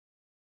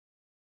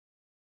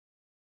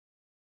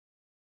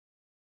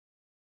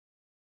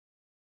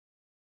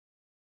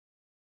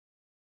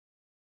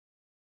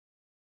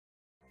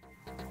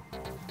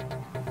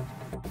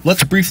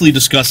Let's briefly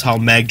discuss how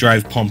mag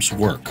drive pumps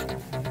work.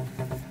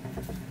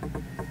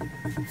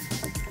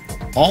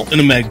 All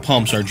INNOMAG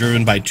pumps are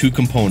driven by two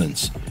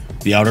components,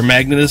 the outer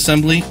magnet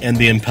assembly and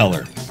the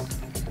impeller.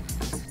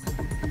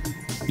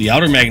 The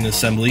outer magnet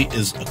assembly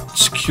is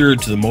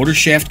secured to the motor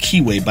shaft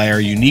keyway by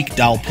our unique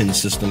dowel pin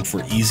system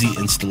for easy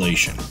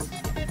installation.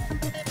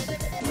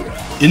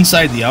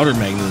 Inside the outer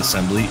magnet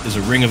assembly is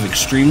a ring of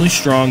extremely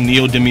strong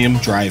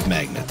neodymium drive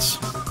magnets.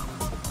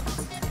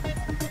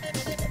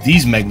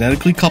 These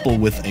magnetically couple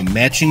with a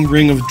matching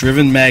ring of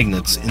driven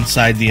magnets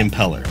inside the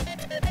impeller.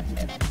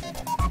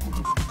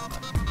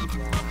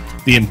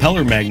 The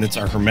impeller magnets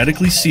are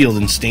hermetically sealed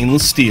in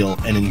stainless steel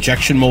and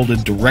injection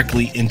molded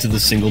directly into the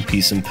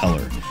single-piece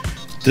impeller.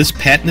 This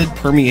patented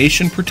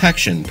permeation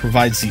protection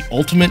provides the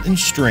ultimate in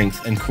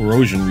strength and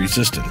corrosion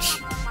resistance.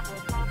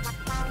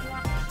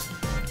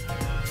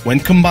 When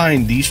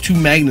combined, these two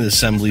magnet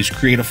assemblies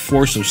create a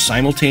force of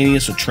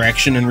simultaneous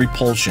attraction and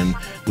repulsion,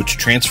 which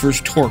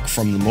transfers torque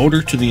from the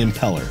motor to the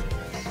impeller.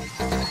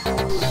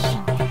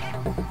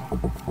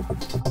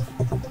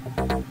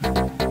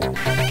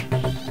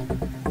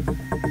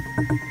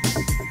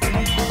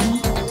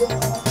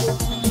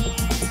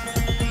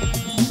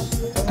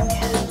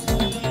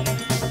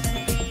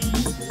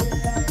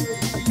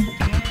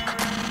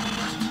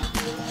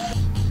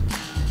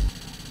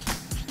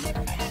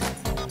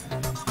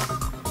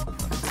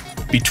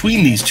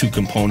 Between these two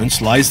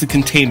components lies the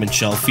containment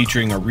shell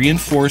featuring a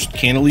reinforced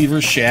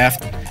cantilever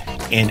shaft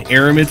and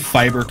aramid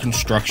fiber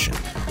construction.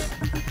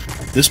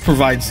 This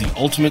provides the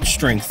ultimate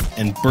strength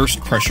and burst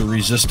pressure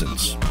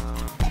resistance.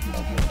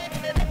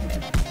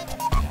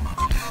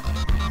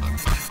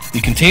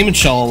 The containment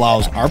shell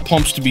allows our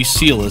pumps to be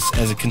sealless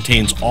as it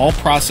contains all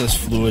process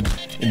fluid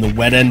in the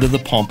wet end of the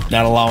pump,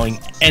 not allowing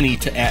any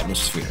to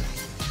atmosphere.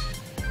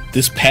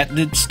 This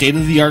patented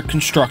state-of-the-art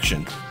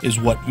construction is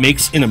what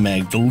makes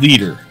INNOMAG the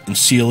leader in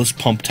sealless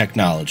pump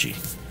technology.